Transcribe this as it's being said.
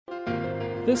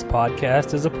This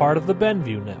podcast is a part of the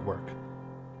Benview Network.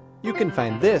 You can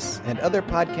find this and other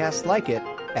podcasts like it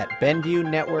at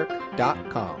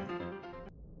BenviewNetwork.com.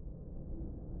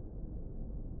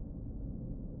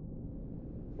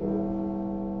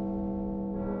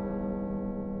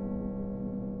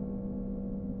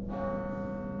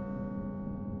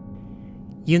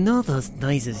 You know those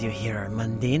noises you hear are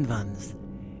mundane ones.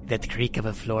 That creak of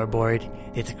a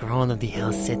floorboard, that groan of the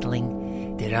house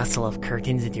settling, the rustle of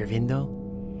curtains at your window.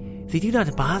 They do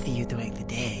not bother you during the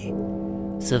day.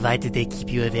 So why do they keep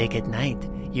you awake at night,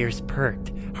 ears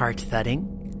perked, heart thudding?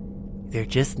 They're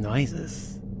just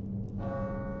noises.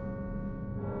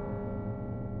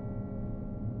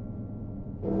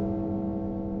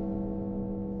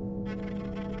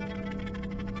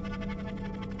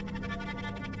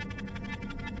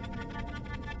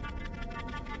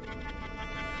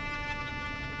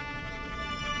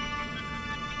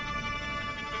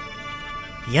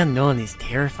 The unknown is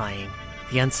terrifying,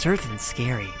 the uncertain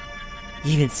scary.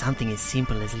 Even something as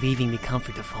simple as leaving the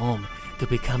comfort of home to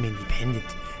become independent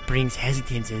brings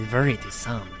hesitance and worry to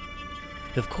some.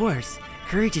 Of course,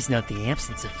 courage is not the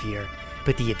absence of fear,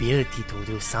 but the ability to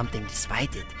do something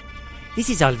despite it. This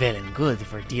is all well and good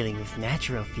for dealing with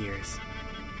natural fears.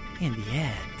 And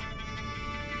yet...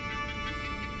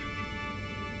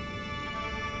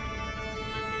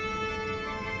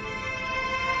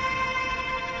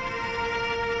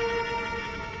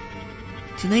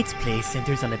 Tonight's play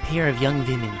centers on a pair of young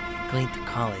women going to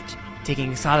college,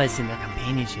 taking solace in their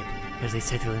companionship as they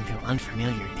settle into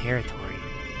unfamiliar territory.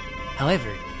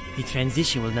 However, the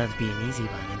transition will not be an easy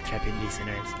one, intrepid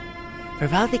listeners. For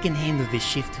while they can handle the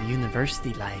shift to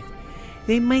university life,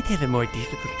 they might have a more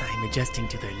difficult time adjusting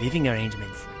to their living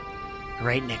arrangements,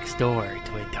 right next door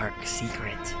to a dark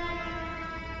secret.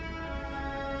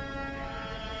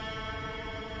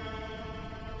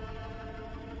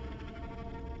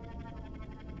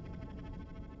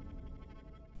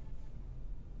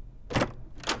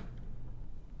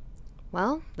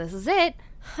 Well, this is it.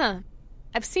 Huh.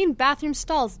 I've seen bathroom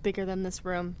stalls bigger than this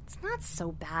room. It's not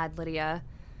so bad, Lydia.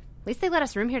 At least they let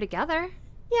us room here together.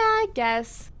 Yeah, I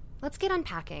guess. Let's get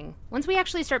unpacking. Once we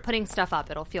actually start putting stuff up,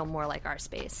 it'll feel more like our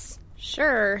space.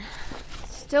 Sure.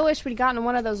 Still wish we'd gotten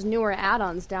one of those newer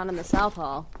add-ons down in the South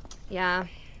Hall. Yeah,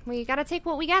 we gotta take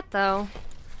what we get, though.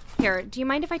 Here, do you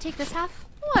mind if I take this half?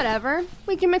 Whatever.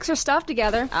 We can mix our stuff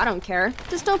together. I don't care.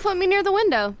 Just don't put me near the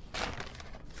window.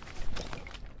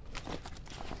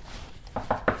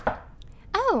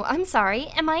 Oh, I'm sorry.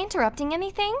 Am I interrupting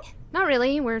anything? Not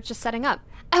really. We're just setting up.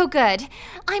 Oh, good.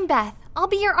 I'm Beth. I'll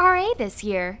be your RA this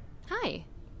year. Hi.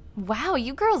 Wow,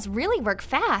 you girls really work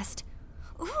fast.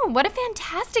 Ooh, what a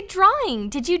fantastic drawing.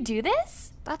 Did you do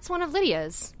this? That's one of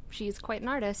Lydia's. She's quite an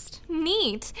artist.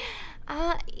 Neat.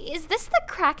 Is this the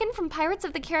Kraken from Pirates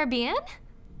of the Caribbean?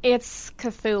 It's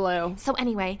Cthulhu. So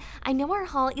anyway, I know our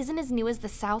hall isn't as new as the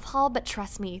South Hall, but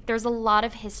trust me, there's a lot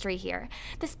of history here.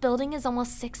 This building is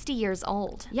almost 60 years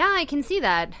old. Yeah, I can see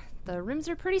that. The rooms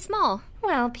are pretty small.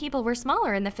 Well, people were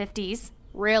smaller in the 50s.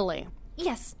 Really?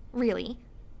 Yes, really.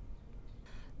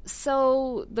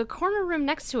 So, the corner room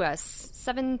next to us,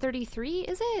 733,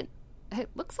 is it? It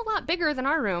looks a lot bigger than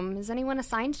our room. Is anyone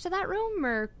assigned to that room,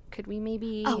 or could we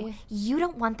maybe... Oh, you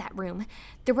don't want that room.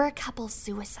 There were a couple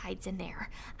suicides in there.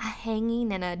 A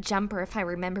hanging and a jumper, if I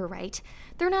remember right.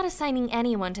 They're not assigning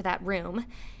anyone to that room.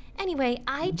 Anyway,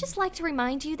 I'd just like to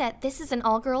remind you that this is an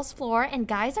all-girls floor, and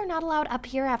guys are not allowed up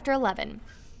here after 11.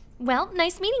 Well,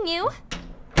 nice meeting you.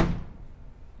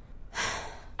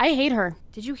 I hate her.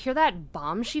 Did you hear that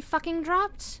bomb she fucking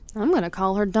dropped? I'm gonna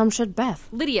call her dumb shit Beth.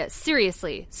 Lydia,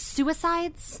 seriously,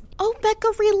 suicides? Oh, Becca,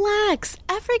 relax.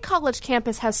 Every college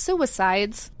campus has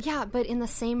suicides. Yeah, but in the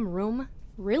same room?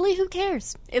 Really, who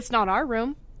cares? It's not our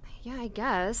room. Yeah, I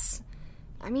guess.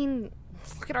 I mean,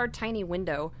 look at our tiny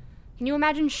window. Can you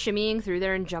imagine shimmying through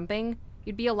there and jumping?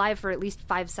 You'd be alive for at least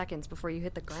 5 seconds before you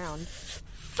hit the ground.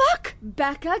 Fuck!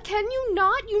 Becca, can you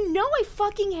not? You know I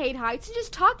fucking hate heights, and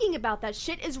just talking about that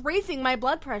shit is raising my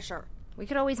blood pressure. We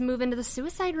could always move into the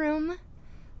suicide room.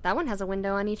 That one has a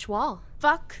window on each wall.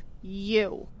 Fuck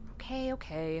you.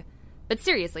 Okay. But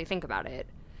seriously, think about it.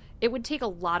 It would take a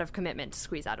lot of commitment to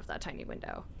squeeze out of that tiny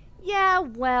window. Yeah,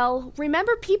 well,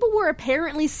 remember people were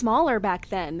apparently smaller back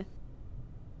then.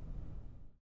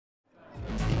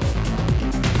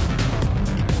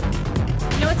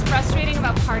 You know what's frustrating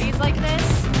about parties like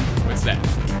this? What's that?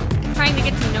 Trying to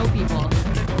get to know people.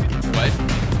 What?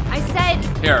 I said...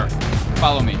 Here,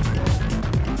 follow me.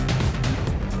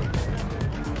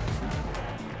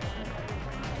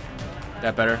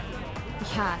 That better?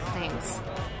 Yeah, thanks.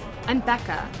 I'm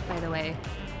Becca, by the way.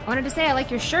 I wanted to say I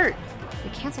like your shirt. We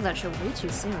canceled that show way too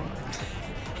soon.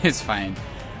 It's fine.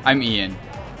 I'm Ian.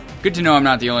 Good to know I'm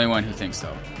not the only one who thinks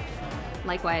so.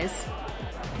 Likewise.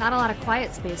 Not a lot of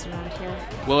quiet space around here.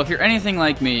 Well, if you're anything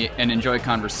like me and enjoy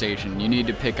conversation, you need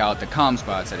to pick out the calm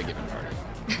spots at a given party.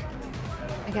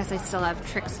 I guess I still have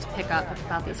tricks to pick up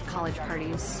about these college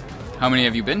parties. How many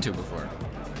have you been to before?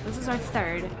 This is our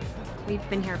third. We've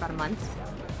been here about a month.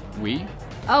 We?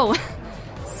 Oh,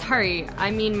 sorry.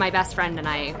 I mean my best friend and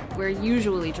I. We're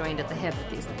usually joined at the hip at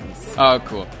these things. Oh,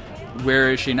 cool.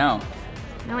 Where is she now?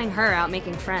 Knowing her out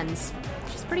making friends.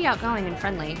 She's pretty outgoing and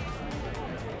friendly.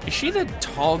 Is she the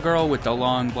tall girl with the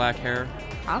long black hair?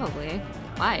 Probably.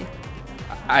 Why?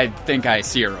 I think I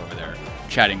see her over there,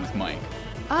 chatting with Mike.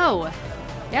 Oh,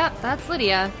 yep, that's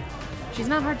Lydia. She's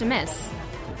not hard to miss.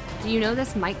 Do you know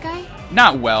this Mike guy?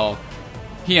 Not well.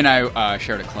 He and I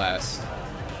shared a class.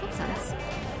 Makes sense.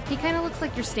 He kind of looks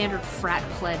like your standard frat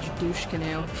pledge douche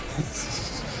canoe.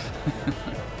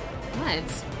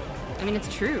 What? I mean,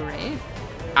 it's true, right?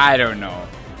 I don't know,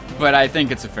 but I think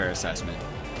it's a fair assessment.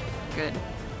 Good.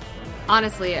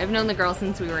 Honestly, I've known the girl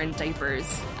since we were in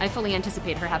diapers. I fully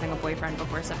anticipate her having a boyfriend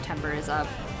before September is up.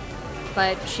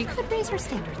 But she could raise her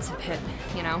standards a bit,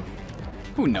 you know?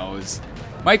 Who knows?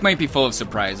 Mike might be full of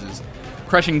surprises.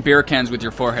 Crushing beer cans with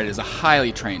your forehead is a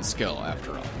highly trained skill,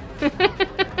 after all.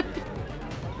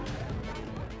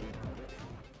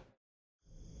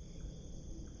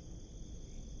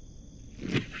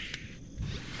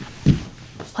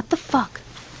 What the fuck?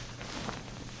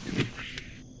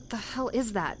 The hell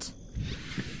is that?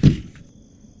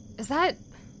 Is that...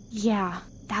 Yeah,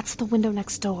 that's the window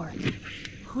next door.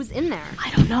 Who's in there? I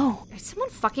don't know. Is someone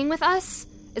fucking with us?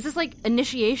 Is this like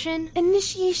initiation?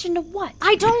 Initiation to what?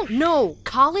 I don't know.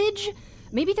 College?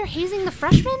 Maybe they're hazing the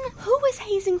freshmen? Who is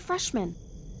hazing freshmen?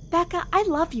 Becca, I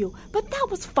love you, but that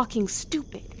was fucking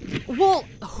stupid. Well,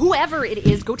 whoever it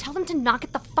is, go tell them to knock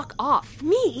it the fuck off.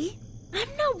 Me?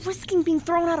 I'm not risking being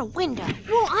thrown out a window.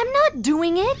 Well, I'm not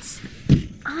doing it.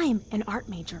 I'm an art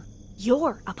major.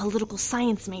 You're a political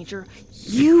science major.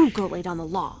 You go lay down the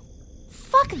law.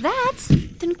 Fuck that.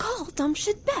 Then call dumb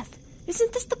shit Beth.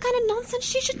 Isn't this the kind of nonsense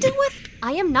she should deal with?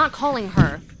 I am not calling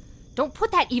her. Don't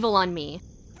put that evil on me.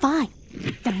 Fine.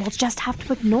 Then we'll just have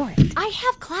to ignore it. I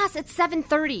have class at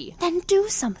 7:30. Then do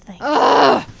something.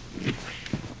 Ugh!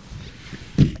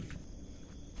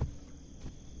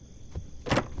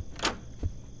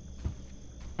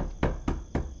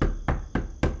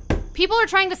 People are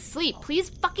trying to sleep. Please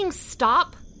fucking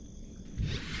stop.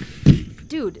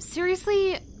 Dude,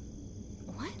 seriously?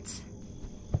 What?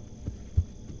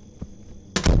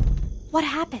 What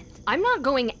happened? I'm not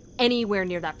going anywhere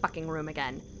near that fucking room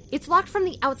again. It's locked from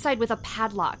the outside with a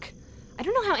padlock. I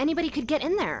don't know how anybody could get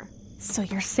in there. So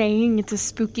you're saying it's a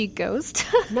spooky ghost?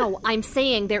 No, I'm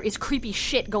saying there is creepy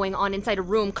shit going on inside a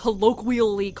room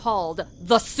colloquially called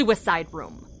the suicide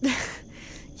room.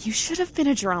 You should have been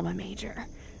a drama major.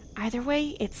 Either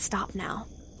way, it's stopped now.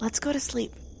 Let's go to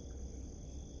sleep.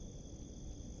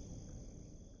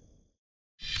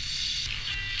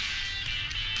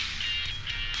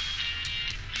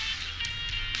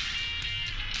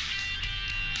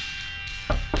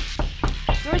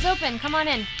 Door's open. Come on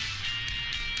in.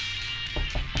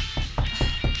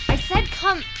 I said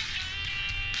come... What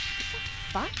the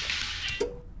fuck?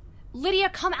 Lydia,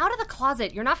 come out of the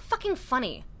closet. You're not fucking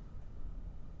funny.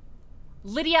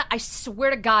 Lydia, I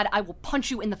swear to God, I will punch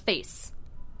you in the face.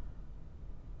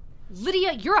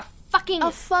 Lydia, you're a fucking... A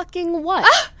fucking what?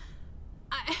 Ah!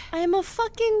 I am a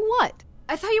fucking what?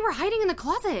 I thought you were hiding in the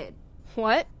closet.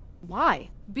 What?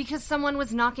 Why? Because someone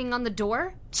was knocking on the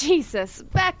door? Jesus,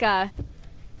 Becca.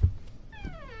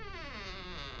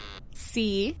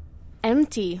 See?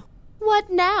 Empty. What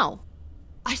now?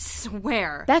 I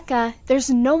swear. Becca,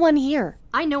 there's no one here.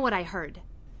 I know what I heard.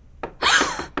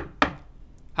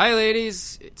 Hi,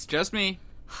 ladies. It's just me.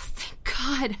 Oh, thank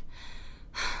God.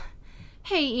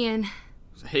 Hey, Ian.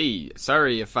 Hey,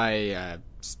 sorry if I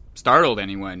startled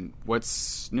anyone.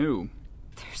 What's new?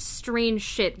 There's strange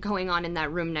shit going on in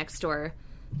that room next door.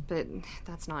 But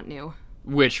that's not new.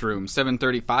 Which room?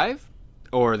 735?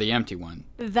 Or the empty one?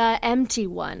 The empty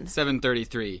one.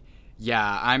 733.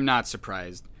 Yeah, I'm not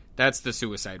surprised. That's the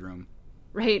suicide room.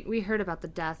 Right, we heard about the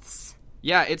deaths.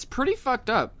 Yeah, it's pretty fucked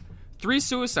up. 3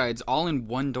 suicides all in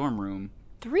one dorm room.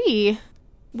 3?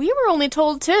 We were only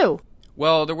told 2.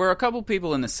 Well, there were a couple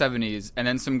people in the 70s, and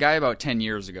then some guy about 10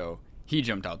 years ago. He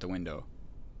jumped out the window.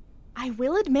 I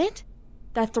will admit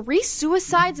that 3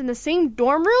 suicides in the same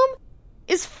dorm room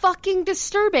is fucking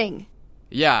disturbing.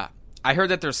 Yeah, I heard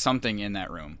that there's something in that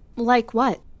room. Like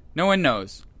what? No one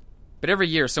knows. But every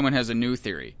year someone has a new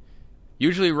theory.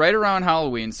 Usually right around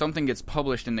Halloween, something gets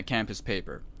published in the campus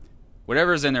paper.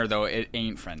 Whatever's in there, though, it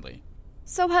ain't friendly.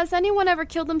 So has anyone ever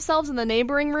killed themselves in the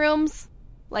neighboring rooms?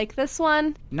 Like this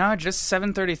one? Nah, just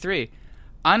 733.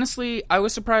 Honestly, I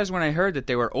was surprised when I heard that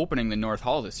they were opening the North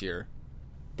Hall this year.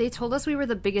 They told us we were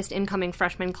the biggest incoming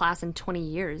freshman class in 20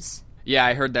 years. Yeah,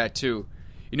 I heard that too.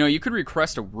 You know, you could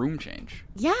request a room change.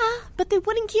 Yeah, but they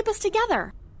wouldn't keep us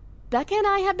together. Becca and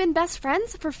I have been best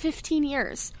friends for 15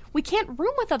 years. We can't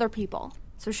room with other people.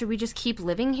 So should we just keep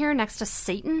living here next to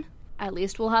Satan? At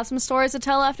least we'll have some stories to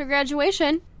tell after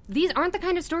graduation. These aren't the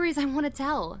kind of stories I want to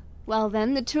tell. Well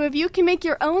then, the two of you can make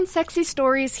your own sexy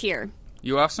stories here.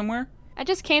 You off somewhere? I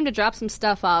just came to drop some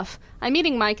stuff off. I'm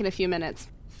meeting Mike in a few minutes.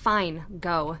 Fine,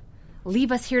 go.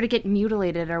 Leave us here to get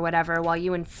mutilated or whatever while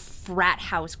you and Frat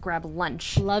House grab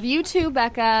lunch. Love you too,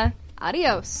 Becca.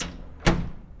 Adios.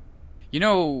 You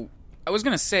know, I was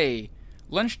gonna say,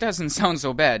 lunch doesn't sound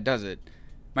so bad, does it?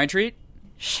 My treat?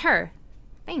 Sure.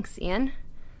 Thanks, Ian.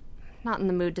 Not in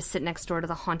the mood to sit next door to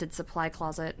the haunted supply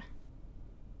closet.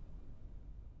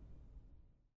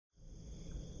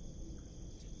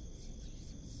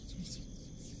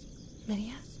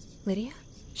 Lydia? Lydia?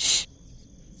 Shh!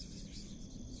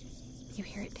 You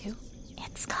hear it too?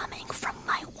 It's coming from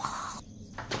my wall.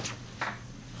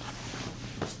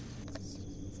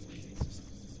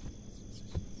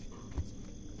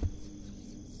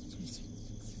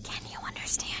 Can you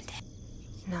understand it?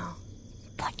 No.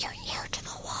 Put your ear to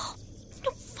the wall.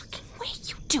 No fucking way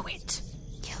you do it!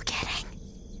 You kidding?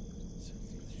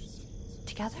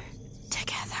 Together?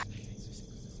 Together.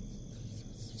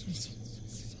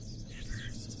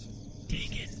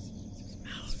 Taken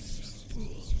out.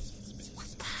 What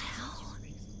the hell?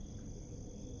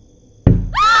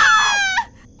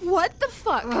 What the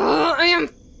fuck? Ugh, I am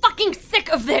fucking sick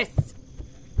of this!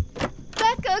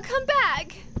 Becca, come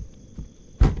back!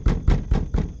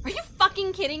 Are you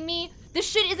fucking kidding me? This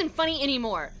shit isn't funny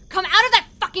anymore. Come out of that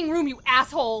fucking room, you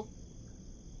asshole!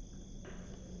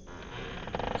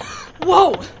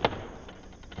 Whoa!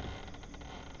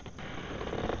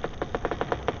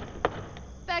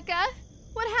 Becca,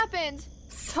 what happened?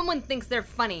 Someone thinks they're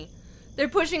funny. They're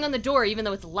pushing on the door even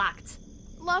though it's locked.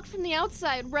 Locked from the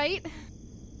outside, right?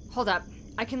 Hold up.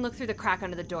 I can look through the crack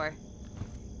under the door.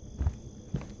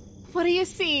 What do you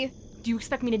see? Do you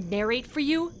expect me to narrate for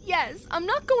you? Yes, I'm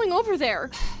not going over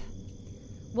there.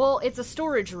 Well, it's a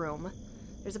storage room.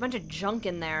 There's a bunch of junk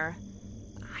in there.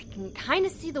 I can kind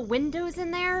of see the windows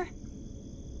in there.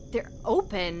 They're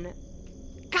open.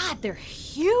 God, they're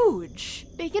huge.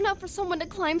 Big enough for someone to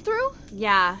climb through?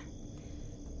 Yeah.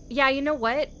 Yeah, you know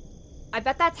what? I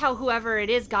bet that's how whoever it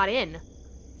is got in.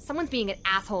 Someone's being an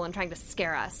asshole and trying to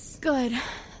scare us. Good.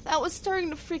 That was starting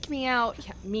to freak me out.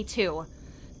 Yeah, me too.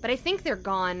 But I think they're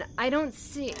gone. I don't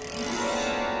see...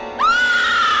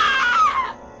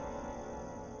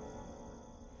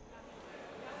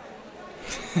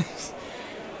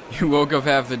 You woke up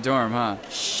half the dorm, huh?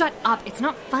 Shut up. It's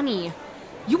not funny.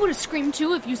 You would have screamed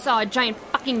too if you saw a giant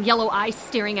fucking yellow eye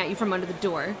staring at you from under the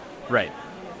door. Right.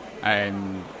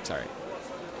 I'm sorry.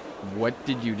 What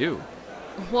did you do?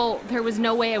 Well, there was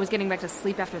no way I was getting back to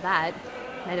sleep after that.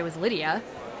 Neither was Lydia.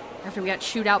 After we got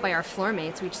chewed out by our floor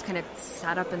mates, we just kind of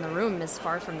sat up in the room as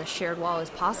far from the shared wall as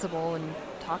possible and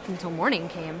talked until morning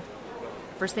came.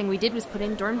 First thing we did was put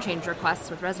in dorm change requests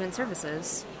with resident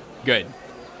services. Good.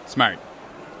 Smart.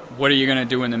 What are you gonna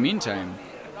do in the meantime?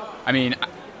 I mean,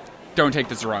 don't take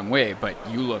this the wrong way, but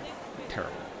you look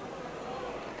terrible.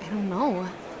 I don't know.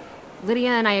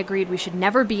 Lydia and I agreed we should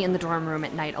never be in the dorm room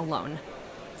at night alone.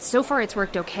 So far it's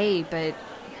worked okay, but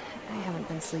I haven't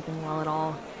been sleeping well at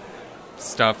all.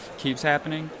 Stuff keeps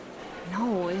happening?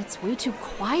 No, it's way too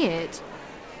quiet.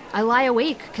 I lie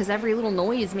awake because every little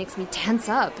noise makes me tense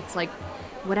up. It's like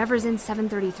whatever's in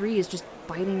 733 is just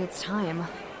biding its time.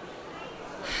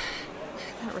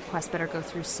 That request better go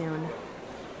through soon.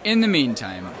 In the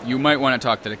meantime, you might want to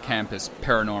talk to the campus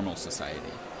Paranormal Society.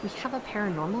 We have a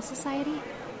paranormal society?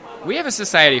 We have a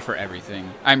society for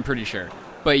everything, I'm pretty sure.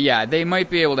 But yeah, they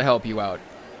might be able to help you out.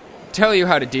 Tell you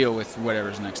how to deal with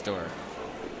whatever's next door.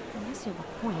 I guess you have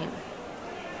a point.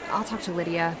 I'll talk to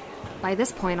Lydia. By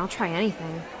this point, I'll try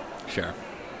anything. Sure.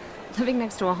 Living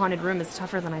next to a haunted room is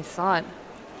tougher than I thought.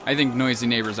 I think noisy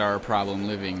neighbors are a problem,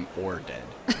 living or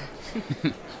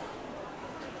dead.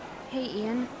 Hey,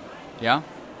 Ian. Yeah?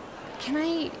 Can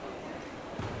I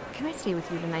stay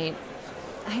with you tonight?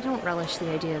 I don't relish the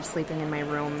idea of sleeping in my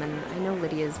room, and I know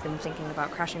Lydia's been thinking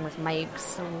about crashing with Mike,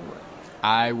 so...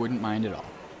 I wouldn't mind at all.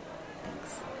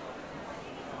 Thanks.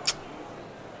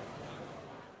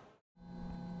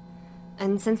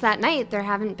 And since that night, there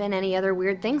haven't been any other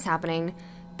weird things happening,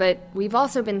 but we've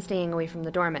also been staying away from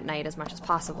the dorm at night as much as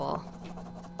possible.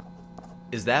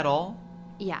 Is that all?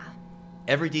 Yeah.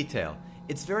 Every detail,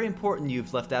 It's very important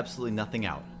you've left absolutely nothing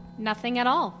out. Nothing at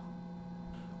all.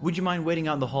 Would you mind waiting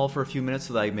out in the hall for a few minutes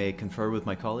so that I may confer with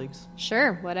my colleagues?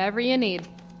 Sure, whatever you need.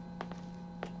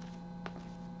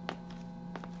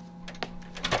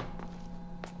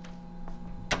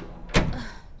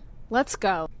 Let's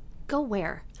go. Go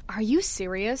where? Are you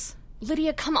serious?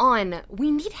 Lydia, come on.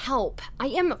 We need help. I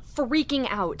am freaking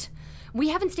out. We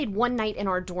haven't stayed one night in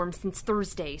our dorm since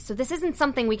Thursday, so this isn't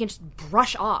something we can just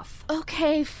brush off.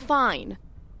 Okay, fine.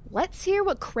 Let's hear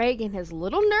what Craig and his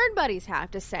little nerd buddies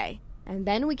have to say, and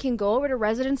then we can go over to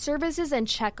resident services and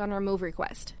check on our move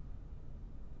request.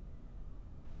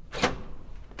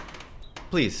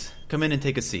 Please, come in and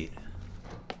take a seat.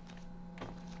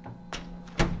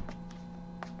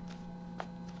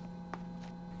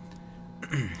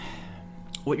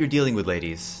 What you're dealing with,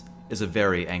 ladies, is a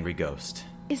very angry ghost.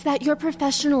 Is that your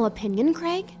professional opinion,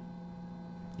 Craig?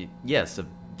 Yes, a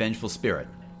vengeful spirit.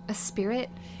 A spirit?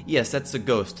 Yes, that's a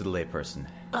ghost to the layperson.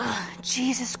 Ugh,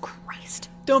 Jesus Christ.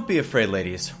 Don't be afraid,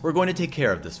 ladies. We're going to take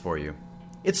care of this for you.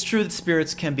 It's true that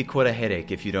spirits can be quite a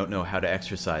headache if you don't know how to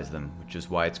exorcise them, which is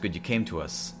why it's good you came to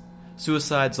us.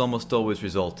 Suicides almost always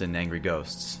result in angry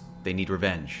ghosts. They need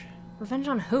revenge. Revenge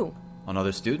on who? On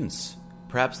other students.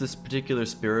 Perhaps this particular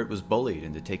spirit was bullied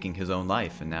into taking his own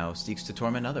life and now seeks to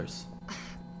torment others.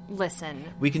 Listen.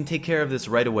 We can take care of this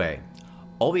right away.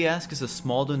 All we ask is a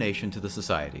small donation to the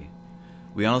society.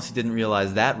 We honestly didn't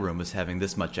realize that room was having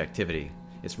this much activity.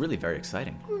 It's really very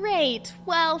exciting. Great.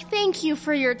 Well, thank you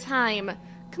for your time.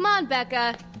 Come on,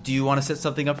 Becca. Do you want to set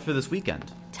something up for this weekend?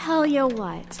 Tell you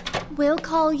what. We'll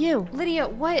call you. Lydia,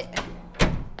 what?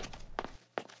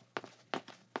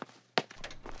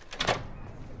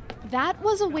 That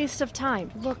was a waste of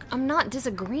time. Look, I'm not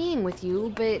disagreeing with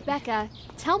you, but... Becca,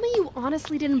 tell me you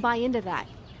honestly didn't buy into that.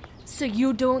 So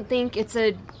you don't think it's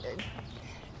a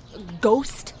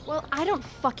ghost? Well, I don't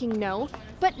fucking know,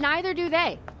 but neither do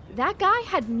they. That guy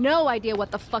had no idea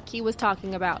what the fuck he was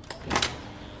talking about.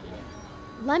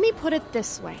 Let me put it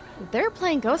this way. They're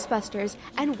playing Ghostbusters,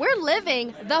 and we're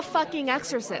living the fucking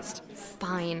Exorcist.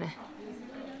 Fine.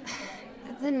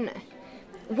 Then,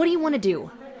 what do you want to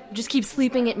do? Just keep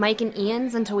sleeping at Mike and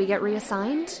Ian's until we get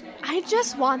reassigned? I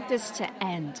just want this to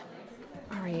end.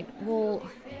 Alright, well...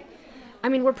 I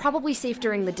mean, we're probably safe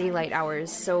during the daylight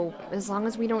hours, so as long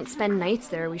as we don't spend nights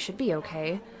there, we should be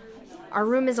okay. Our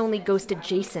room is only ghost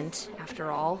adjacent,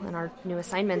 after all, and our new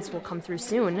assignments will come through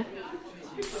soon.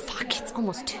 Fuck, it's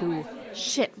almost 2.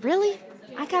 Shit, really?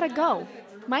 I gotta go.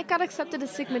 Mike got accepted to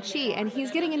Sigma Chi, and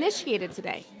he's getting initiated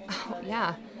today. Oh,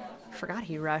 yeah. Forgot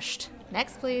he rushed.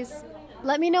 Next, please.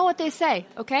 Let me know what they say,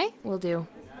 okay? Will do.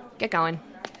 Get going.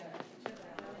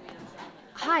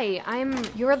 Hi,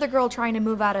 You're the girl trying to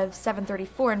move out of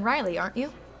 734 in Riley, aren't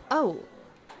you? Oh,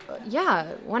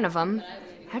 yeah, one of them.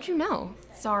 How'd you know?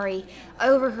 Sorry, I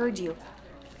overheard you.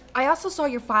 I also saw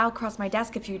your file cross my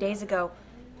desk a few days ago,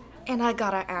 and I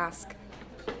gotta ask,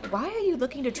 why are you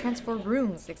looking to transfer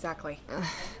rooms exactly?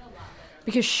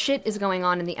 Because shit is going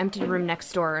on in the empty room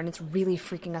next door, and it's really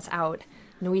freaking us out.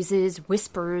 Noises,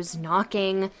 whispers,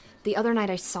 knocking. The other night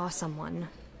I saw someone.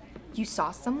 You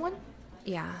saw someone?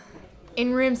 Yeah.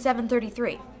 In room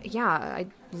 733? Yeah, I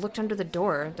looked under the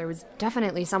door. There was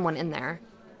definitely someone in there.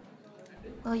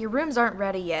 Well, your rooms aren't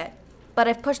ready yet, but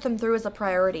I've pushed them through as a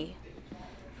priority.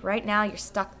 Right now, you're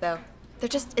stuck, though. There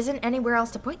just isn't anywhere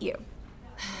else to put you.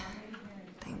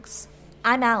 Thanks.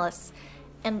 I'm Alice,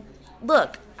 and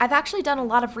look, I've actually done a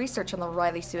lot of research on the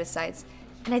Riley suicides,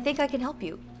 and I think I can help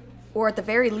you. Or at the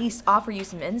very least, offer you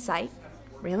some insight.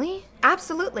 Really?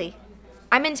 Absolutely.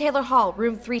 I'm in Taylor Hall,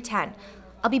 room 310.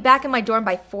 I'll be back in my dorm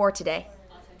by 4 today.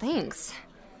 Thanks.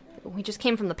 We just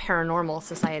came from the Paranormal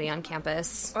Society on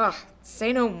campus. Ugh,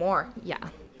 say no more. Yeah,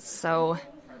 so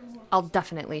I'll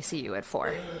definitely see you at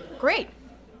 4. Great.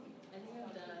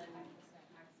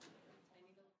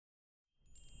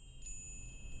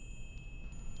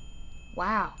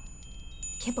 Wow.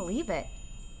 I can't believe it.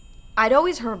 I'd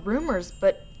always heard rumors,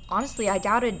 but honestly, I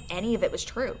doubted any of it was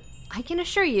true. I can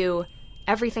assure you,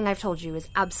 everything I've told you is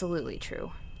absolutely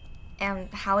true.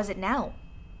 And how is it now,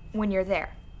 when you're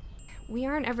there? We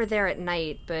aren't ever there at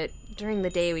night, but during the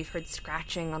day we've heard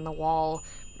scratching on the wall,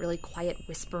 really quiet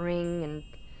whispering, and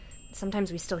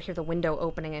sometimes we still hear the window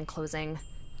opening and closing,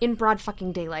 in broad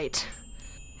fucking daylight.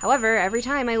 However, every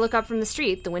time I look up from the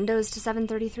street, the windows to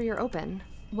 733 are open.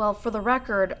 Well, for the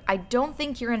record, I don't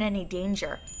think you're in any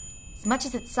danger. As much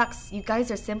as it sucks, you guys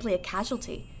are simply a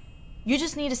casualty. You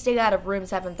just need to stay out of room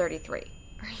 733.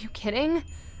 Are you kidding?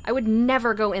 I would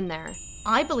never go in there.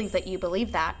 I believe that you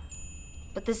believe that.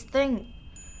 But this thing,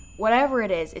 whatever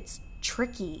it is, it's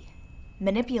tricky,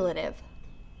 manipulative,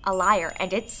 a liar,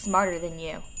 and it's smarter than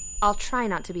you. I'll try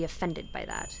not to be offended by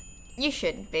that. You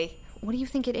shouldn't be. What do you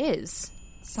think it is?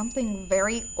 Something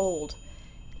very old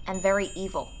and very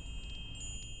evil.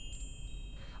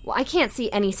 Well, I can't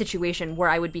see any situation where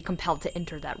I would be compelled to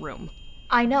enter that room.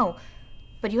 I know,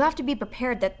 but you have to be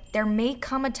prepared that there may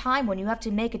come a time when you have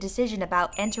to make a decision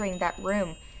about entering that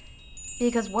room.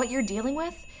 Because what you're dealing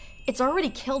with, it's already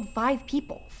killed 5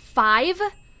 people. 5?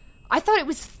 I thought it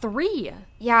was 3.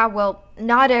 Yeah, well,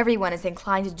 not everyone is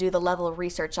inclined to do the level of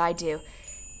research I do.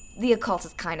 The occult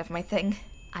is kind of my thing.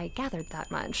 I gathered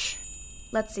that much.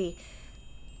 Let's see.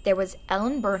 There was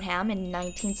Ellen Burnham in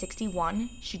 1961.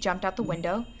 She jumped out the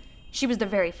window. She was the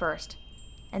very first.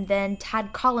 And then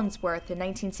Tad Collinsworth in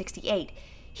 1968.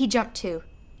 He jumped too.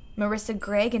 Marissa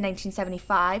Gregg in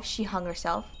 1975. She hung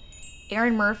herself.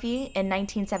 Erin Murphy in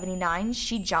 1979.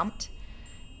 She jumped.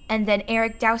 And then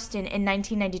Eric Doustin in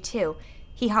 1992.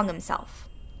 He hung himself.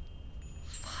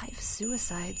 5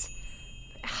 suicides.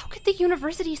 How could the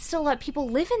university still let people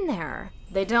live in there?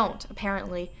 They don't,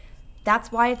 apparently.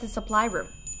 That's why it's a supply room.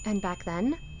 And back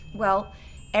then? Well,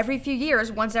 every few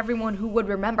years, once everyone who would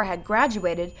remember had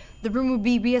graduated, the room would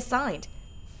be reassigned.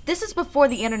 This is before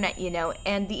the internet, you know,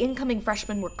 and the incoming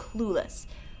freshmen were clueless.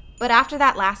 But after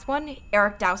that last one,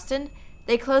 Eric Doustin,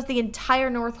 they closed the entire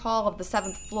north hall of the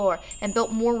 7th floor and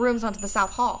built more rooms onto the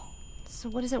south hall. So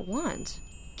what does it want?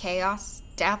 Chaos,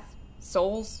 death,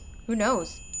 souls, who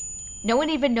knows? No one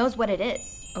even knows what it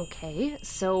is. Okay,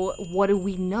 so what do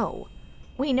we know?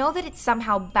 We know that it's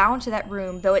somehow bound to that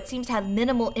room, though it seems to have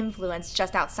minimal influence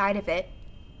just outside of it.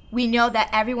 We know that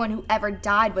everyone who ever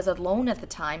died was alone at the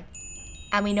time.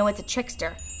 And we know it's a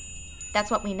trickster. That's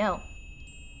what we know.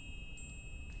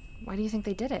 Why do you think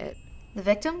they did it? The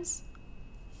victims?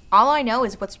 All I know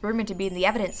is what's rumored to be in the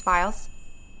evidence files.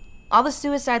 All the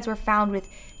suicides were found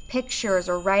with pictures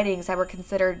or writings that were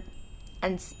considered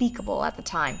unspeakable at the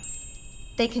time.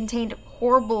 They contained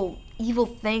horrible, evil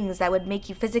things that would make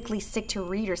you physically sick to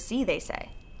read or see, they say.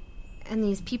 And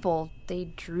these people, they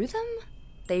drew them?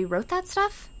 They wrote that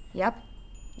stuff? Yep.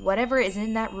 Whatever is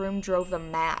in that room drove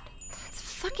them mad. That's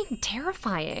fucking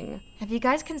terrifying. Have you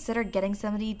guys considered getting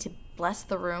somebody to bless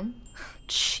the room?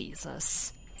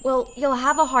 Jesus. Well, you'll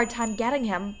have a hard time getting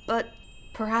him, but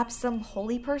perhaps some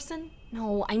holy person?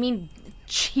 No, I mean,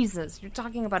 Jesus, you're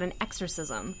talking about an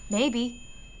exorcism. Maybe.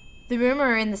 The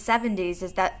rumor in the 70s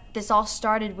is that this all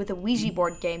started with a Ouija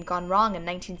board game gone wrong in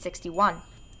 1961.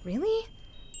 Really?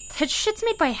 That shit's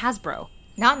made by Hasbro.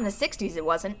 Not in the 60s it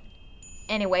wasn't.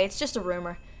 Anyway, it's just a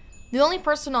rumor. The only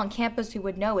person on campus who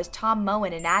would know is Tom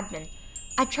Moen, an admin.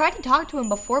 I tried to talk to him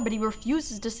before, but he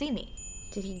refuses to see me.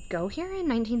 Did he go here in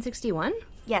 1961?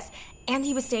 Yes, and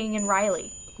he was staying in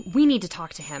Riley. We need to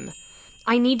talk to him.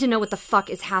 I need to know what the fuck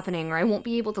is happening, or I won't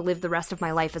be able to live the rest of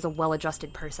my life as a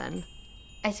well-adjusted person.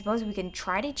 I suppose we can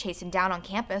try to chase him down on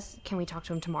campus. Can we talk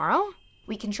to him tomorrow?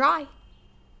 We can try.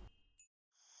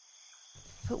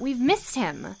 But we've missed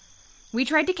him. We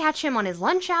tried to catch him on his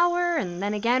lunch hour, and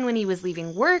then again when he was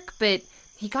leaving work, but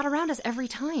he got around us every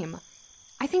time.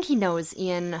 I think he knows,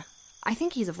 Ian. I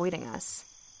think he's avoiding us.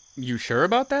 You sure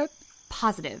about that?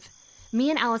 Positive. Me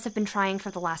and Alice have been trying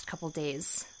for the last couple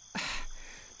days.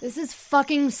 This is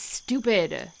fucking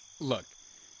stupid. Look,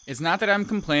 it's not that I'm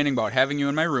complaining about having you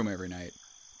in my room every night.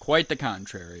 Quite the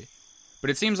contrary. But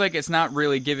it seems like it's not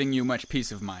really giving you much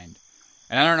peace of mind.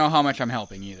 And I don't know how much I'm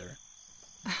helping either.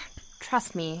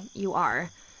 Trust me, you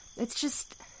are. It's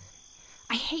just,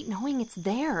 I hate knowing it's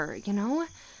there, you know?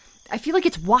 I feel like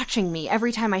it's watching me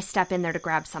every time I step in there to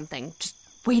grab something, just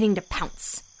waiting to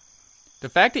pounce. The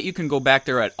fact that you can go back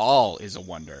there at all is a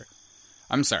wonder.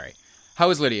 I'm sorry. How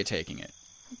is Lydia taking it?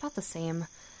 About the same.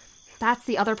 That's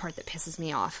the other part that pisses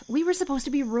me off. We were supposed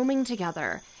to be rooming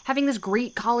together, having this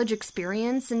great college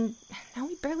experience, and now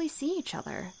we barely see each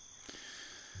other.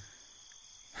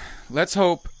 Let's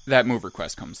hope that move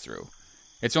request comes through.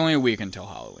 It's only a week until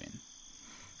Halloween.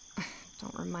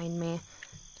 Don't remind me.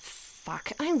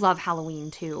 Fuck, I love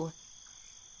Halloween too.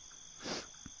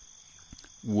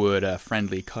 Would a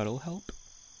friendly cuddle help?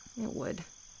 It would.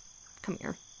 Come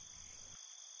here.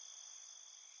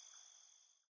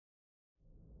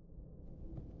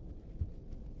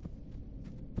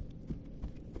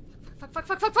 Fuck!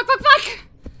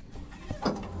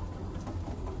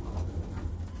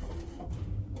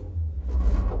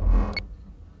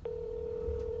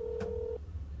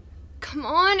 Come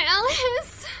on,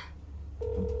 Alice!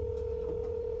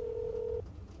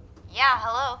 Yeah,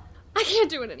 hello. I can't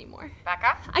do it anymore.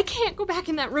 Becca? I can't go back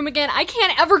in that room again. I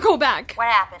can't ever go back. What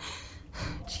happened?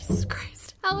 Jesus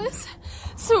Christ. Alice.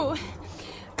 So,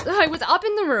 I was up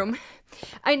in the room.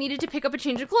 I needed to pick up a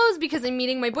change of clothes because I'm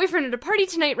meeting my boyfriend at a party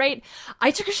tonight, right?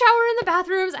 I took a shower in the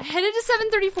bathrooms. I headed to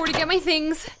 734 to get my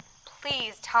things.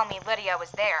 Please tell me Lydia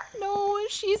was there. No,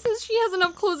 she says she has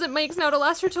enough clothes at Mike's now to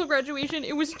last her till graduation.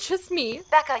 It was just me.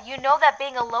 Becca, you know that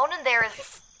being alone in there is...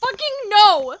 Fucking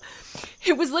no!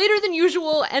 It was later than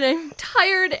usual, and I'm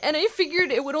tired, and I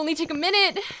figured it would only take a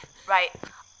minute. Right.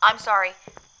 I'm sorry.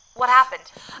 What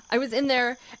happened? I was in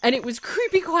there, and it was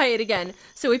creepy quiet again,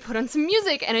 so I put on some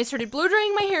music, and I started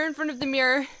blow-drying my hair in front of the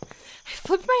mirror. I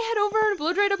flipped my head over and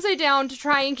blow-dried upside down to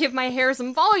try and give my hair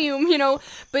some volume, you know,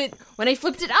 but when I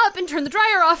flipped it up and turned the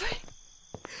dryer off...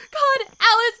 God,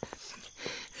 Alice!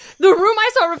 The room I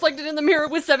saw reflected in the mirror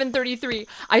was 733.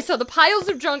 I saw the piles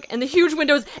of junk and the huge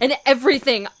windows and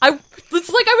everything. It's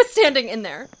like I was standing in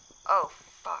there. Oh,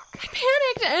 fuck. I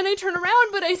panicked and I turned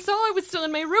around, but I saw I was still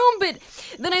in my room, but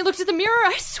then I looked at the mirror.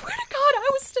 I swear to God, I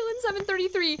was still in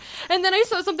 733. And then I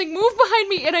saw something move behind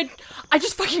me and I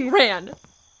just fucking ran.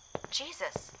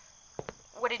 Jesus.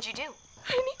 What did you do?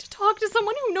 I need to talk to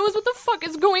someone who knows what the fuck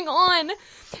is going on.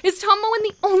 Is Tom Moen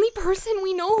the only person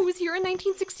we know who was here in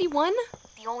 1961?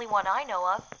 The only one I know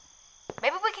of.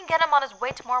 Maybe we can get him on his way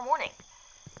tomorrow morning.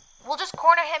 We'll just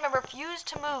corner him and refuse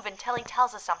to move until he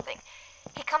tells us something.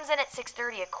 He comes in at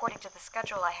 6:30 according to the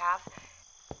schedule I have.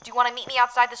 Do you want to meet me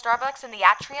outside the Starbucks in the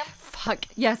atrium? Fuck,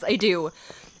 yes, I do.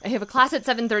 I have a class at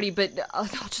 7:30, but I'll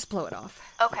just blow it off.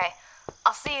 Okay,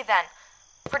 I'll see you then.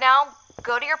 For now,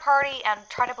 go to your party and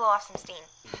try to blow off some steam.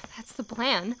 That's the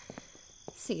plan.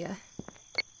 See ya.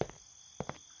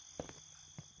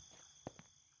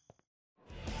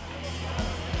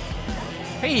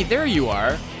 Hey, there you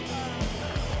are.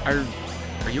 Are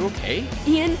you okay?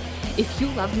 Ian, if you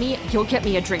love me, you'll get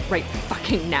me a drink right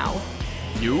fucking now.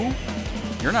 You?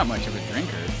 You're not much of a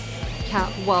drinker.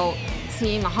 Yeah, well,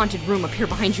 seeing a haunted room appear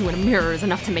behind you in a mirror is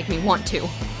enough to make me want to.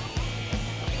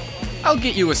 I'll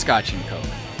get you a Scotch and Coke.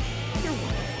 You're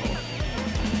wonderful.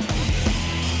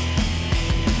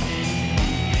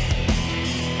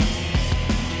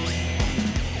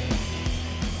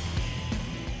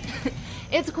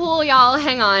 It's cool, y'all.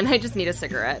 Hang on. I just need a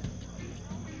cigarette.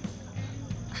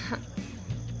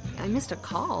 I missed a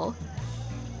call.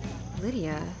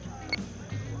 Lydia.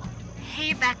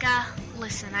 Hey, Becca.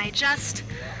 Listen, I just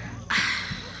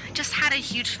had a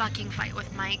huge fucking fight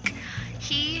with Mike.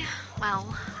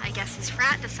 I guess his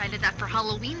frat decided that for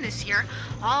Halloween this year,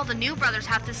 all the new brothers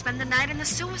have to spend the night in the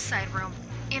suicide room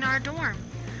in our dorm.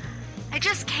 I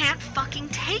just can't fucking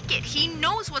take it. He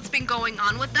knows what's been going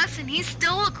on with us, and he's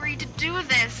still agreed to do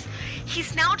this.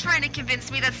 He's now trying to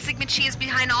convince me that Sigma Chi is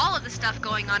behind all of the stuff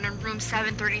going on in room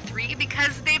 733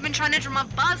 because they've been trying to drum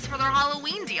up buzz for their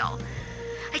Halloween deal.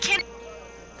 I can't...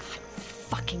 God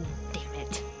fucking damn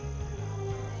it.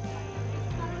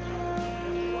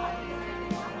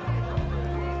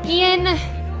 Ian!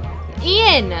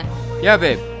 Yeah,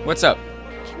 babe. What's up?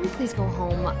 Can we please go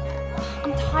home?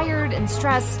 I'm tired and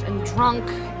stressed and drunk.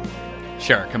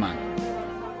 Sure, come on.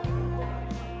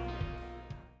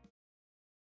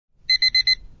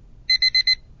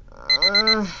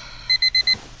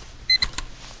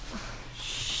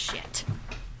 Shit.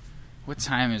 What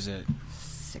time is it?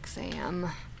 6 a.m.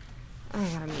 I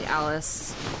gotta meet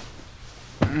Alice.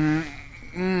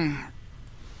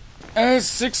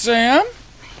 6 a.m.?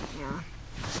 Yeah.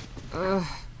 Ugh.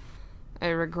 I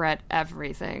regret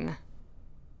everything.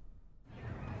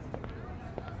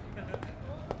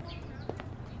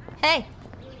 Hey.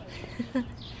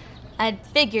 I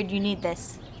figured you need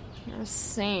this. You're a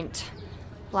saint.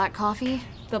 Black coffee?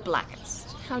 The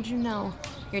blackest. How'd you know?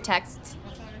 Your texts.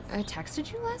 I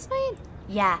texted you last night?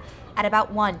 Yeah, at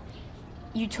about 1.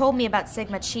 You told me about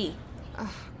Sigma Chi.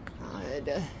 Oh,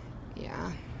 God.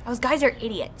 Yeah. Those guys are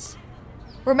idiots.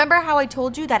 Remember how I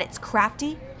told you that it's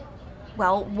crafty?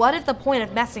 Well, what if the point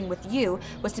of messing with you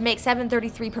was to make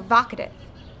 733 provocative?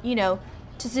 You know,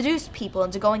 to seduce people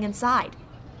into going inside.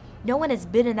 No one has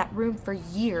been in that room for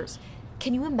years.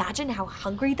 Can you imagine how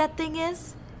hungry that thing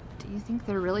is? Do you think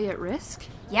they're really at risk?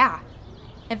 Yeah.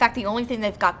 In fact, the only thing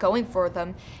they've got going for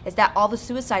them is that all the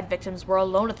suicide victims were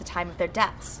alone at the time of their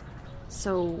deaths.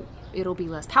 So it'll be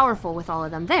less powerful with all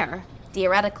of them there?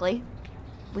 Theoretically.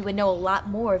 We would know a lot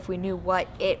more if we knew what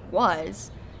it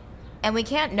was. And we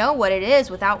can't know what it is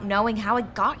without knowing how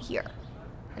it got here.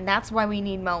 And that's why we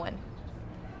need Moen.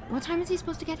 What time is he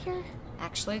supposed to get here?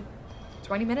 Actually,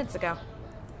 20 minutes ago.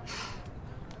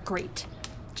 Great.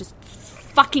 Just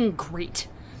fucking great.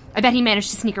 I bet he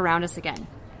managed to sneak around us again.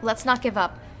 Let's not give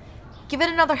up. Give it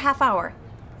another half hour.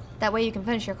 That way you can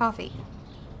finish your coffee.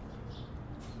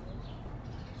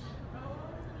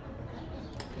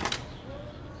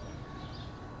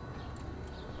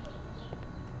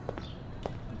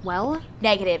 Well?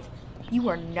 Negative. You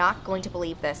are not going to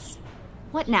believe this.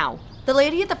 What now? The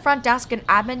lady at the front desk in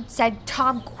admin said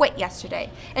Tom quit yesterday,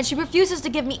 and she refuses to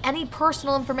give me any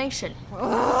personal information.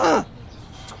 Ugh.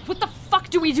 What the fuck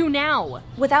do we do now?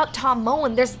 Without Tom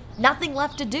Moen, there's nothing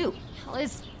left to do. Hell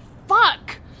is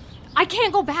fuck! I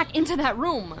can't go back into that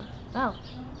room. Oh,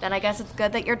 then I guess it's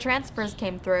good that your transfers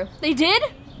came through. They did?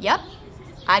 Yep.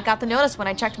 I got the notice when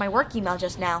I checked my work email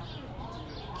just now.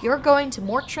 You're going to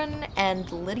Mortran,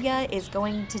 and Lydia is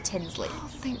going to Tinsley. Oh,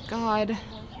 thank God.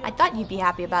 I thought you'd be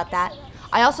happy about that.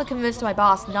 I also convinced my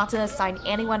boss not to assign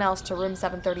anyone else to room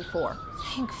 734.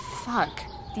 Thank fuck.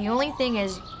 The only thing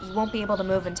is, you won't be able to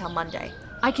move until Monday.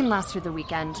 I can last through the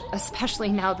weekend,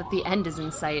 especially now that the end is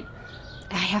in sight.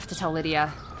 I have to tell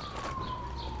Lydia.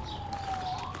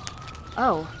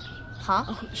 Oh. Huh?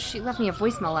 Oh, she left me a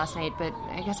voicemail last night, but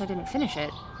I guess I didn't finish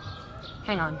it.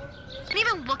 Hang on. I can't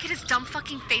even look at his dumb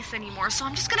fucking face anymore, so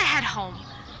I'm just gonna head home.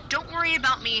 Don't worry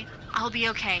about me. I'll be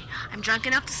okay. I'm drunk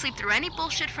enough to sleep through any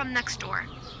bullshit from next door.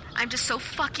 I'm just so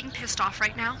fucking pissed off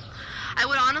right now. I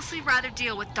would honestly rather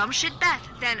deal with dumb shit Beth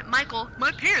than Michael,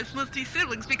 my parents must be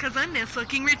siblings because I'm that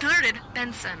fucking retarded,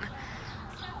 Benson.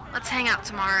 Let's hang out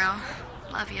tomorrow.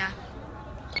 Love ya.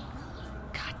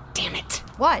 God damn it.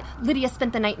 What? Lydia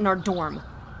spent the night in our dorm.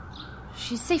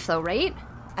 She's safe though, right?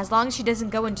 As long as she doesn't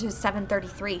go into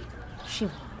 733. She...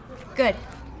 Good.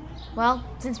 Well,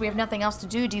 since we have nothing else to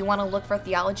do you want to look for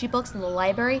theology books in the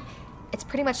library? It's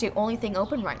pretty much the only thing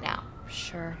open right now.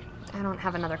 Sure. I don't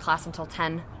have another class until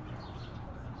 10.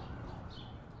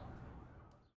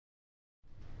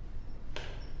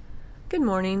 Good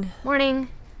morning. Morning.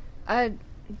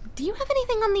 Do you have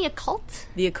anything on the occult?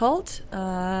 The occult?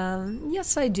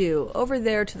 Yes I do. Over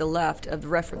there to the left of the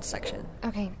reference section.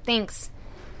 Okay, thanks.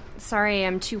 Sorry,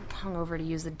 I'm too hungover to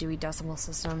use the Dewey Decimal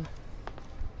System.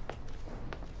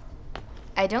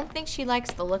 I don't think she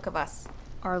likes the look of us.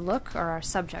 Our look or our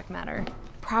subject matter?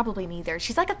 Probably neither.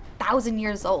 She's like 1,000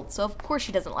 years old, so of course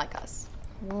she doesn't like us.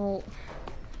 We'll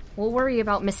worry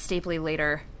about Miss Stapley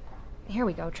later. Here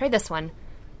we go. Try this one.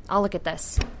 I'll look at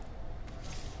this.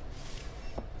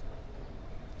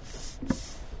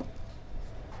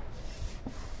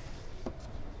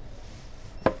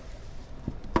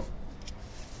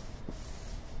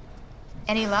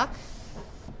 Any luck?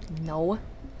 No.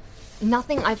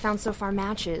 Nothing I've found so far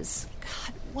matches.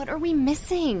 God, what are we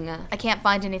missing? I can't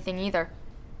find anything either.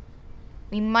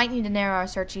 We might need to narrow our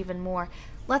search even more.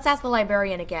 Let's ask the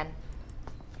librarian again.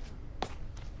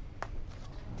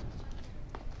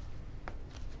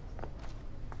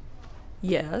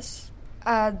 Yes?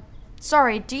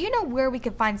 Sorry, do you know where we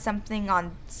could find something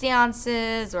on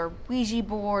seances or Ouija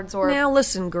boards or... Now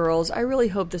listen, girls, I really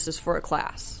hope this is for a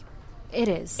class. It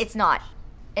is. It's not.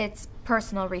 It's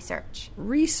personal research.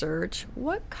 Research?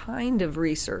 What kind of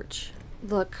research?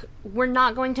 Look, we're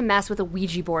not going to mess with a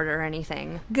Ouija board or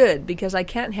anything. Good, because I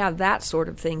can't have that sort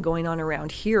of thing going on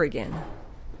around here again.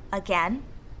 Again?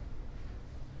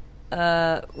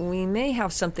 We may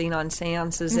have something on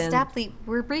seances Miss and... Stapley,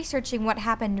 we're researching what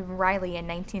happened in Riley in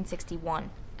 1961.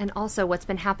 And also what's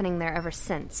been happening there ever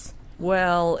since.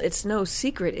 Well, it's no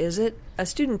secret, is it? A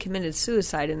student committed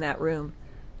suicide in that room.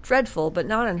 Dreadful, but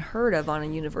not unheard of on a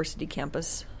university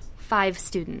campus. 5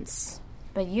 students.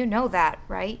 But you know that,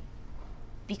 right?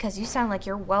 Because you sound like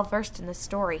you're well-versed in this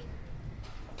story.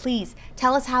 Please,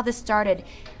 tell us how this started,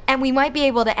 and we might be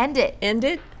able to end it. End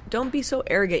it? Don't be so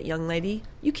arrogant, young lady.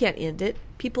 You can't end it.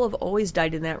 People have always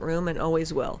died in that room and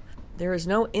always will. There is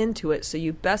no end to it, so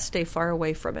you best stay far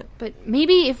away from it. But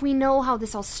maybe if we know how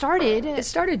this all started... It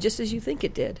started just as you think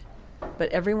it did.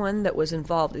 But everyone that was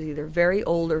involved is either very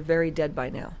old or very dead by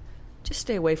now. Just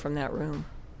stay away from that room.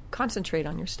 Concentrate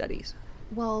on your studies.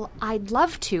 Well, I'd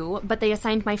love to, but they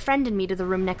assigned my friend and me to the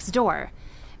room next door.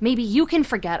 Maybe you can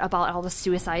forget about all the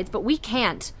suicides, but we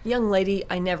can't. Young lady,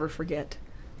 I never forget.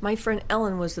 My friend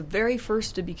Ellen was the very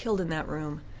first to be killed in that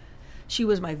room. She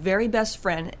was my very best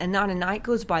friend, and not a night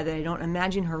goes by that I don't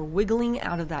imagine her wiggling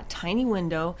out of that tiny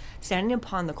window, standing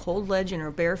upon the cold ledge in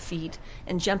her bare feet,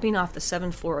 and jumping off the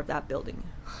 7th floor of that building.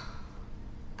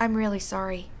 I'm really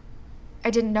sorry. I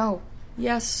didn't know.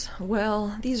 Yes,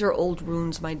 well, these are old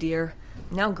wounds, my dear.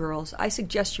 Now, girls, I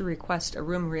suggest you request a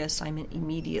room reassignment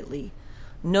immediately.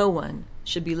 No one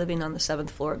should be living on the 7th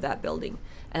floor of that building,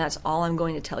 and that's all I'm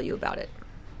going to tell you about it.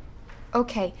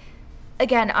 Okay.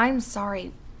 Again, I'm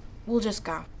sorry. We'll just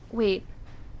go. Wait.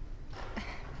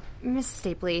 Miss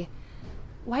Stapley,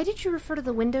 why did you refer to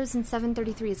the windows in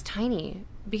 733 as tiny?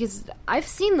 Because I've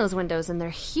seen those windows and they're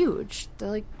huge. They're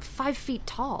like 5 feet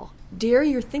tall. Dear,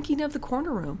 you're thinking of the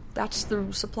corner room. That's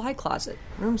the supply closet.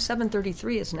 Room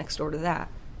 733 is next door to that.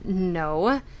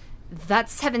 No.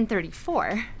 That's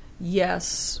 734.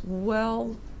 Yes,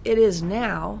 well, it is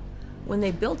now. When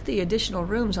they built the additional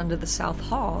rooms under the South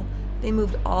Hall, they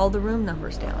moved all the room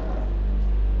numbers down.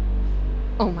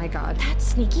 Oh my god. That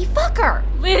sneaky fucker!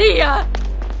 Lydia!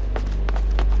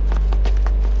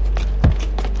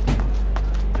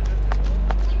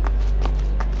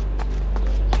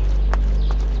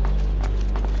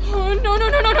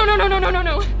 Oh,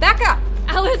 no. Becca!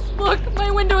 Alice, look, my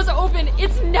window's open.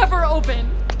 It's never open.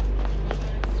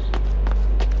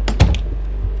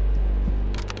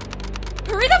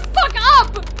 Hurry the fuck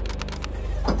up!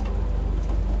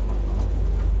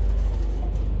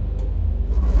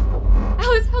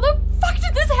 Alice, how the fuck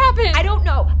did this happen? I don't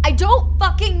know. I don't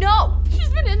fucking know! She's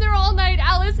been in there all night,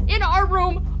 Alice, in our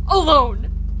room, alone.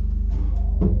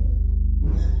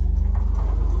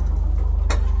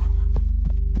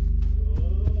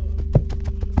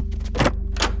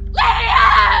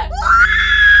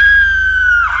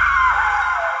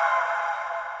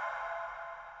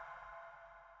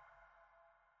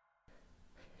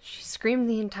 She screamed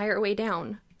the entire way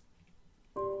down.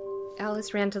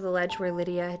 Alice ran to the ledge where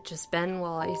Lydia had just been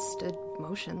while I stood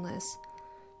motionless.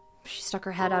 She stuck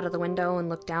her head out of the window and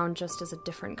looked down just as a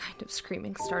different kind of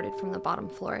screaming started from the bottom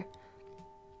floor.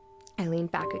 I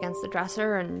leaned back against the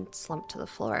dresser and slumped to the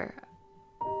floor.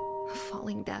 A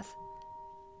falling death.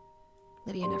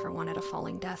 Lydia never wanted a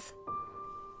falling death.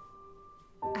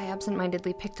 I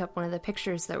absentmindedly picked up one of the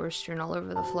pictures that were strewn all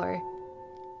over the floor.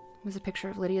 It was a picture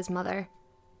of Lydia's mother.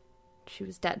 She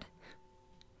was dead.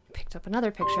 I picked up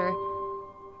another picture.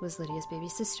 It was Lydia's baby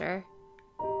sister.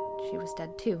 She was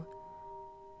dead too.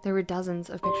 There were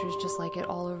dozens of pictures just like it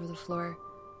all over the floor.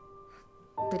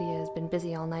 Lydia has been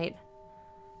busy all night.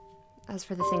 As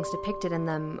for the things depicted in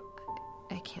them,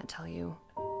 I can't tell you.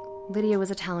 Lydia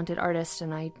was a talented artist,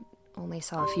 and I only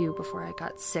saw a few before I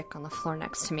got sick on the floor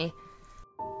next to me.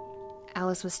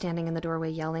 Alice was standing in the doorway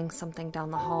yelling something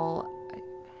down the hall.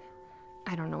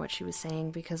 I don't know what she was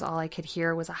saying because all I could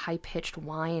hear was a high-pitched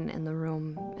whine in the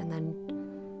room, and then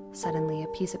suddenly a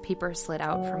piece of paper slid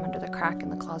out from under the crack in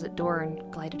the closet door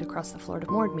and glided across the floor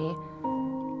toward me.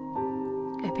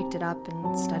 I picked it up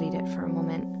and studied it for a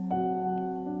moment.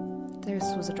 This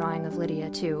was a drawing of Lydia,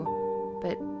 too,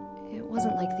 but it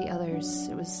wasn't like the others.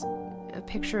 It was a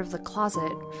picture of the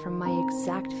closet from my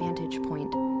exact vantage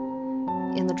point.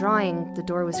 In the drawing, the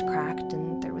door was cracked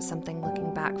and there was something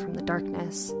looking back from the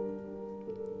darkness.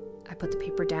 I put the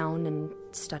paper down and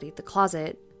studied the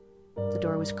closet. The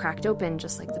door was cracked open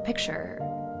just like the picture.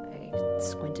 I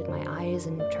squinted my eyes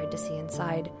and tried to see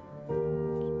inside.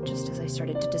 Just as I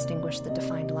started to distinguish the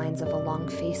defined lines of a long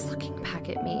face looking back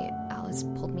at me, Alice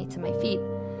pulled me to my feet.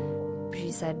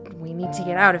 She said, "We need to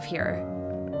get out of here."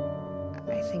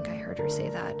 I think I heard her say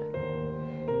that.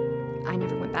 I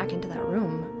never went back into that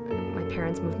room. My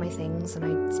parents moved my things, and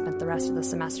I spent the rest of the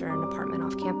semester in an apartment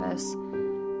off campus.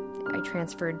 I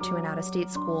transferred to an out-of-state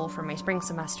school for my spring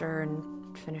semester and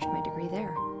finished my degree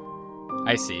there.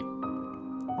 I see.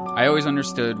 I always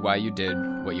understood why you did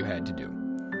what you had to do,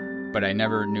 but I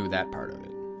never knew that part of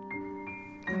it.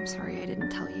 I'm sorry I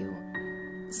didn't tell you.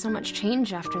 So much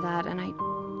changed after that, and I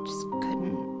just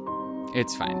couldn't.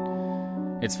 It's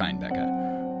fine. It's fine,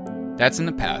 Becca. That's in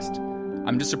the past.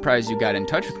 I'm just surprised you got in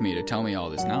touch with me to tell me all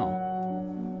this now.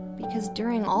 Because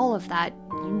during all of that,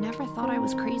 you never thought I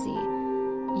was crazy.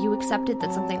 You accepted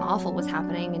that something awful was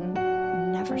happening and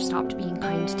never stopped being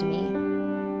kind to me.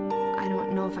 I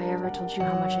don't know if I ever told you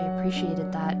how much I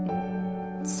appreciated that.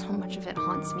 So much of it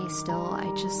haunts me still. I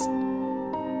just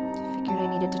figured I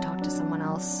needed to talk to someone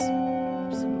else.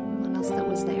 Someone else that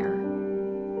was there.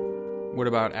 What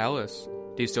about Alice?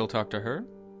 Do you still talk to her?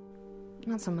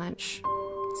 Not so much.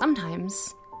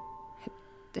 Sometimes.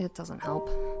 It doesn't help.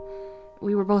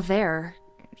 We were both there.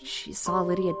 She saw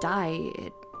Lydia die.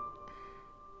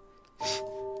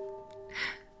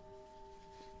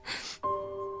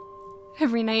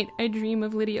 Every night I dream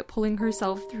of Lydia pulling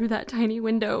herself through that tiny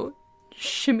window,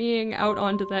 shimmying out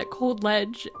onto that cold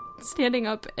ledge, standing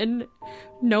up and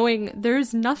knowing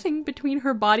there's nothing between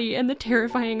her body and the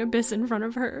terrifying abyss in front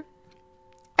of her.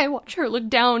 I watch her look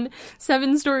down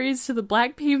 7 stories to the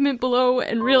black pavement below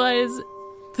and realize,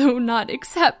 though not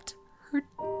accept, her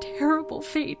terrible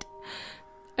fate.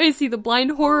 I see the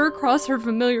blind horror cross her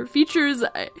familiar features.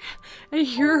 I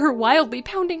hear her wildly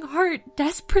pounding heart,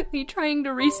 desperately trying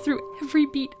to race through every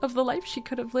beat of the life she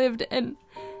could have lived, and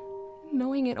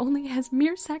knowing it only has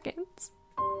mere seconds.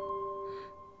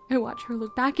 I watch her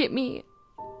look back at me,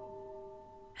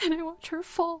 and I watch her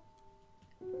fall.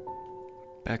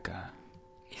 Becca.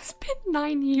 It's been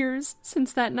 9 years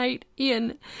since that night,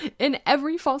 Ian. In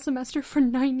every fall semester for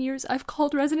 9 years, I've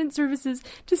called resident services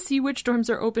to see which dorms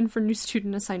are open for new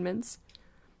student assignments.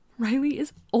 Riley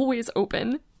is always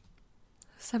open.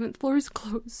 The 7th floor is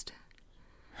closed.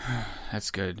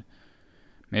 That's good.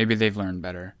 Maybe they've learned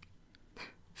better.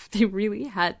 If they really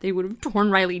had, they would have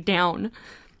torn Riley down.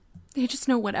 They just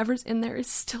know whatever's in there is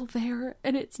still there,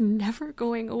 and it's never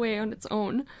going away on its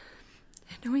own.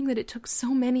 And knowing that it took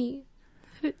so many,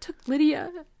 that it took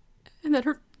Lydia, and that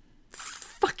her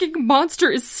fucking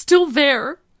monster is still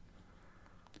there.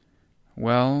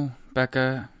 Well,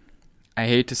 Becca, I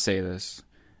hate to say this,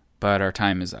 but our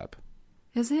time is up.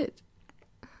 Is it?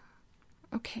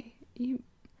 Okay, you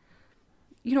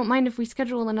don't mind if we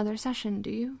schedule another session,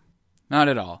 do you? Not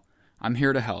at all. I'm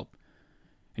here to help.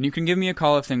 And you can give me a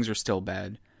call if things are still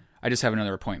bad. I just have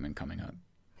another appointment coming up.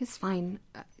 It's fine.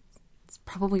 It's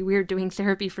probably weird doing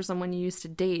therapy for someone you used to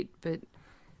date, but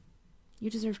you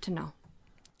deserve to know.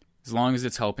 As long as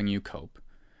it's helping you cope,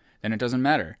 then it doesn't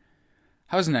matter.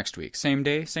 How's next week? Same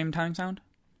day, same time sound?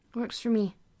 Works for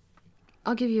me.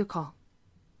 I'll give you a call.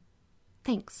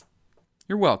 Thanks.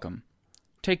 You're welcome.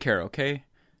 Take care, okay?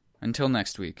 Until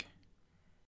next week.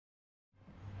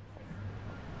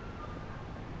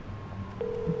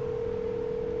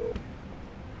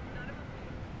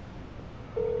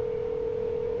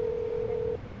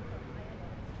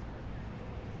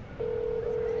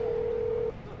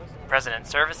 Resident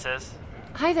Services.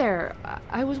 Hi there.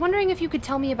 I was wondering if you could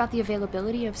tell me about the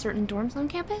availability of certain dorms on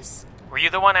campus? Were you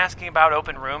the one asking about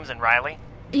open rooms in Riley?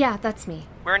 Yeah, that's me.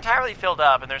 We're entirely filled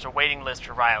up and there's a waiting list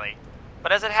for Riley.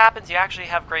 But as it happens, you actually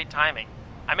have great timing.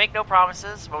 I make no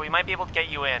promises, but we might be able to get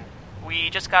you in. We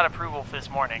just got approval for this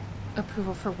morning.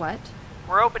 Approval for what?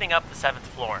 We're opening up the 7th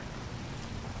floor.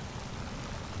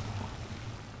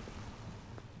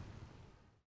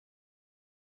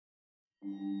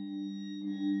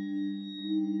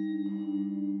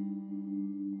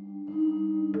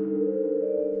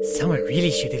 Someone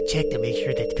really should have checked to make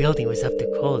sure that building was up to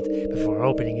code before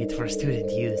opening it for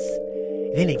student use.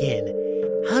 Then again,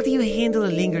 how do you handle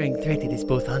a lingering threat that is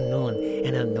both unknown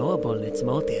and unknowable in its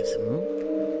motives,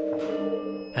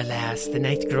 Alas, the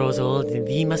night grows old and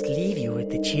we must leave you with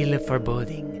the chill of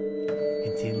foreboding.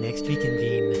 Until next we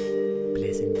convene,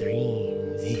 pleasant dreams.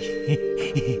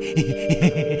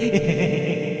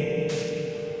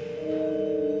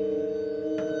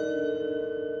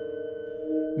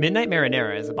 Midnight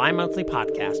Marinera is a bi-monthly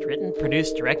podcast written,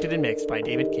 produced, directed, and mixed by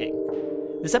David King.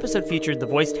 This episode featured the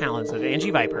voice talents of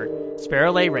Angie Viper,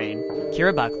 Sparrow Leigh Rain,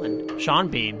 Kira Buckland, Sean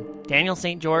Bean, Daniel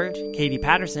St. George, Katie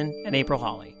Patterson, and April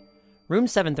Hawley. Room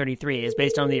 733 is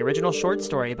based on the original short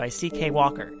story by C.K.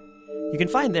 Walker. You can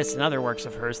find this and other works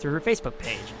of hers through her Facebook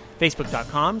page,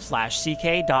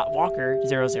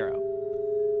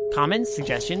 facebook.com/ck.walker00. Comments,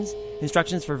 suggestions,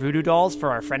 instructions for voodoo dolls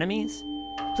for our frenemies?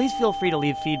 Please feel free to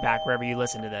leave feedback wherever you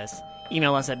listen to this.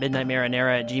 Email us at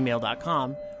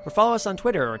midnightmarinera@gmail.com or follow us on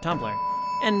Twitter or Tumblr.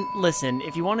 And listen,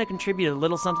 if you want to contribute a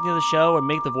little something to the show and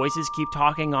make the voices keep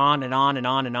talking on and on and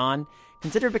on and on,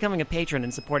 consider becoming a patron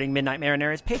and supporting Midnight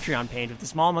Marinera's Patreon page with a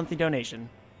small monthly donation.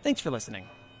 Thanks for listening.